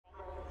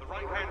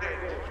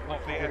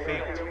of the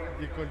airfield.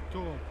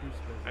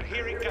 And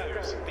here it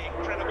goes, the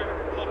incredible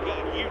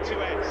Lockheed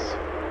U-2S.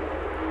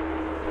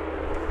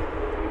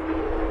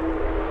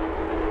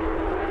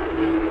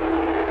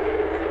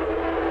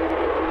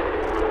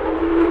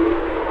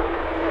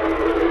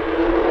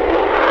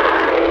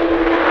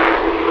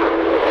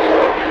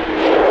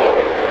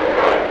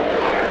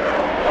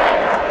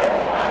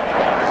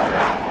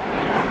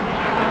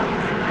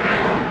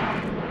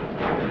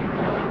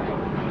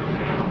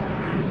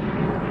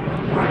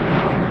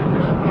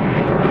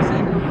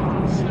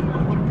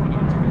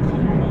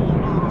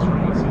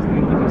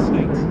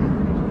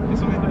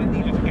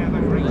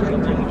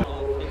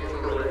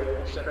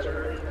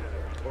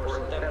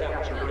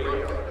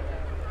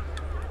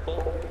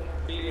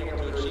 Being able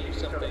to achieve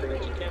something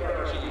that you cannot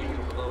achieve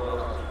from low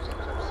altitude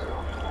sometimes.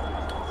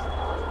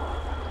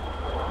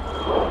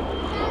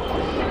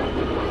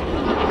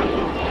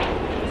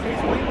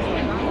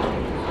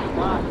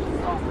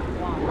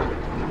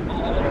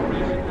 All that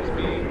information is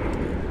being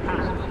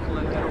passively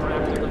collected or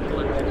actively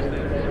collected and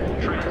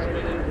then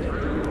transmitted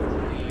through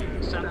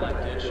the satellite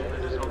dish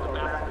that is on the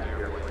back of the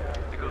airplane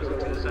that goes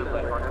into the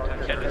satellite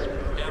architecture. And it's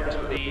down to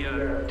the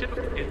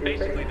it's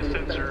basically the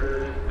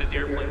sensor that the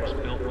airplane was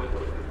built with.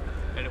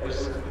 And it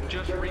was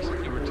just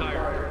recently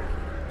retired,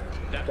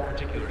 that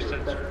particular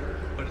sensor,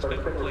 but it's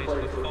been replaced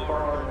with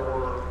far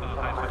more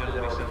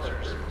high-fidelity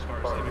sensors as far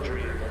as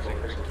imagery and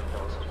signals and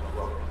tells as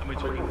well. And we're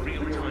talking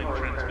real-time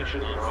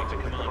transmission on to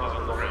commanders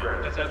on the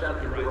ground. That's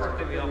absolutely right.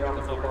 Something the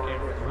optical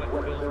camera, the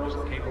wet film was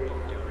capable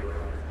of doing,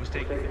 was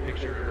taking the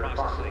picture and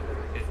processing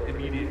it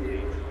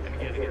immediately and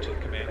getting it to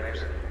the commanders.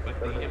 But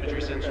the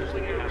imagery sensors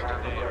that you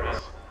have today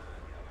are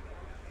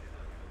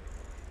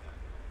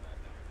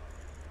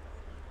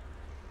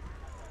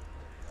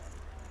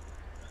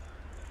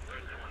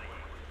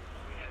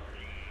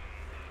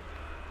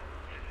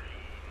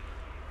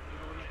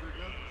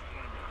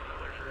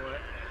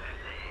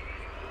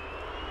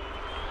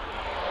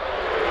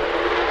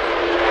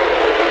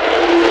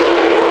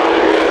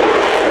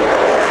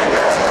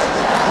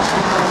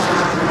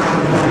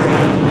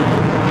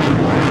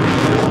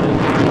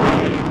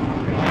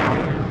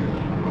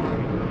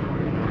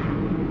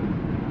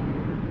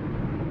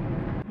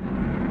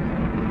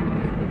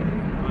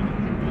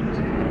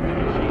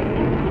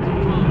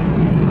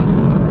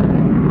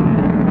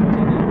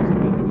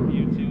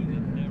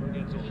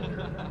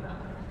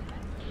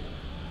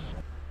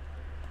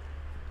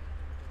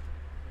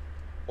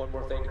One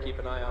more thing to keep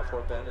an eye out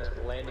for, Ben, is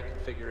the landing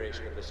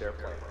configuration of this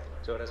airplane.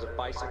 So it has a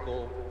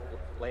bicycle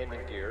landing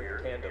gear,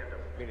 tandem,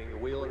 meaning the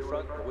wheel in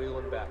front, the wheel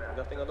in back,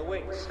 nothing on the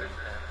wings.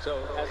 So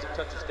as it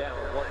touches down,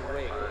 one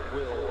wing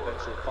will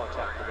eventually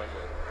contact the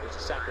runway. It's a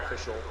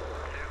sacrificial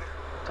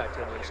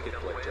titanium skid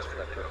plate just for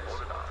that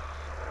purpose.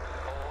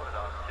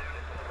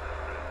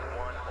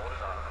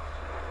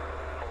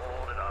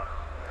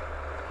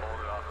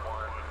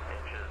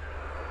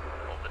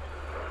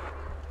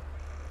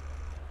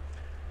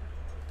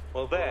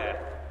 Well, there,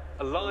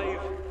 a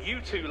live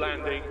U-2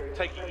 landing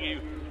taking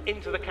you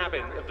into the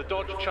cabin of the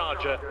Dodge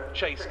Charger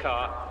chase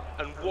car,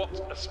 and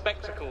what a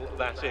spectacle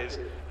that is.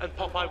 And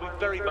Popeye, we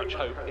very much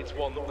hope it's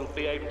one that we'll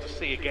be able to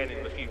see again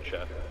in the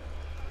future.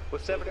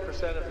 With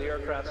 70% of the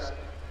aircraft's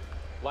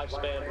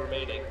lifespan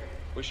remaining,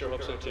 we sure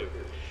hope so too.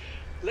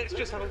 Let's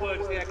just have a word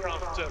as the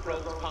aircraft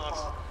rolls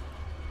past.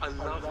 I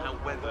love how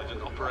weathered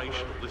and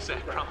operational this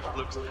aircraft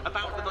looks.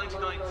 About the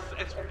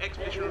 99th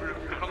Expeditionary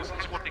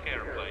Reconnaissance Squadron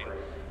aeroplane.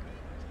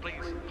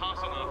 Please pass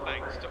on our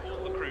thanks to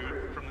all the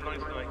crew from the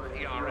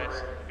 99th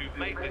ERS who've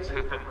made this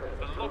happen.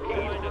 The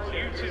Lockheed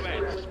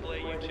U-2S. Display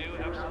U-2,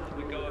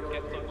 absolutely go and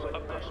get those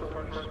up close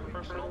and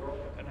personal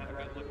and have a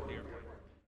good look at the